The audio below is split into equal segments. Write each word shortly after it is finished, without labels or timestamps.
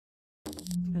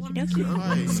Neon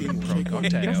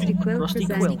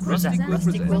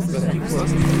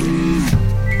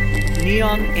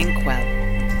Inkwell.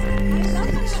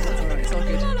 It's all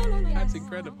good. That's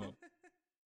incredible.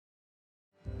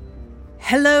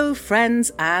 Hello,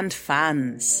 friends and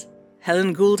fans.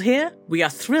 Helen Gould here. We are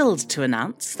thrilled to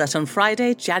announce that on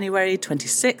Friday, January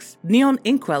 26th, Neon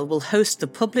Inkwell will host the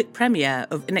public premiere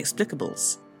of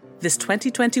Inexplicables. This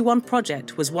 2021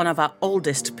 project was one of our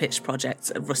oldest pitched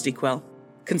projects at Rusty Quill,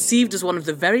 conceived as one of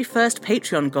the very first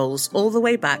Patreon goals all the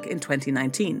way back in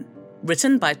 2019.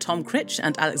 Written by Tom Critch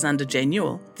and Alexander J.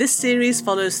 Newell, this series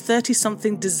follows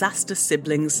 30-something disaster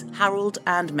siblings Harold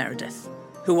and Meredith,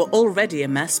 who were already a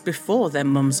mess before their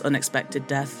mum's unexpected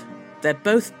death. They're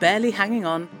both barely hanging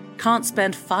on, can't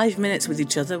spend 5 minutes with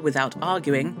each other without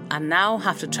arguing, and now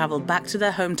have to travel back to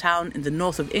their hometown in the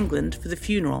north of England for the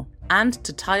funeral, and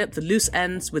to tie up the loose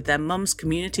ends with their mum's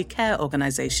community care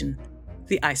organisation,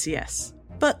 the ICS.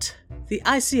 But the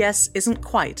ICS isn't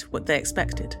quite what they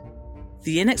expected.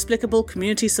 The Inexplicable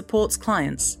community supports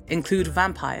clients include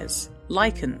vampires,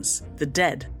 lichens, the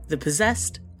dead, the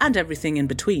possessed, and everything in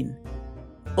between,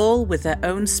 all with their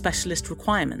own specialist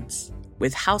requirements.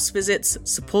 With house visits,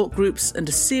 support groups, and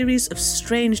a series of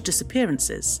strange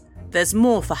disappearances, there's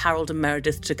more for Harold and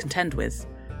Meredith to contend with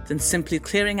than simply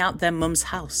clearing out their mum's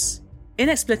house.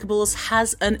 Inexplicables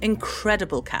has an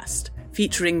incredible cast,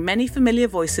 featuring many familiar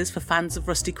voices for fans of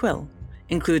Rusty Quill,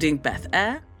 including Beth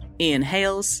Eyre, Ian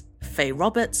Hales, Faye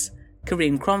Roberts,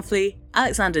 Kareem Cronfley,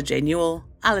 Alexander J. Newell,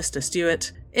 Alistair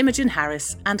Stewart, Imogen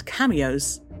Harris, and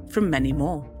cameos from many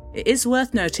more. It is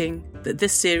worth noting that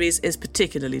this series is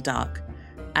particularly dark,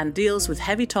 and deals with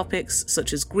heavy topics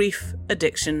such as grief,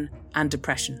 addiction, and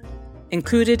depression.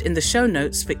 Included in the show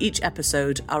notes for each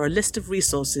episode are a list of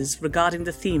resources regarding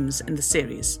the themes in the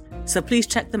series, so please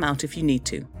check them out if you need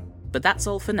to. But that's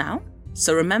all for now,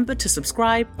 so remember to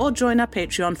subscribe or join our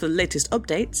Patreon for the latest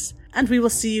updates, and we will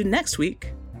see you next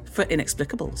week for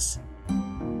Inexplicables.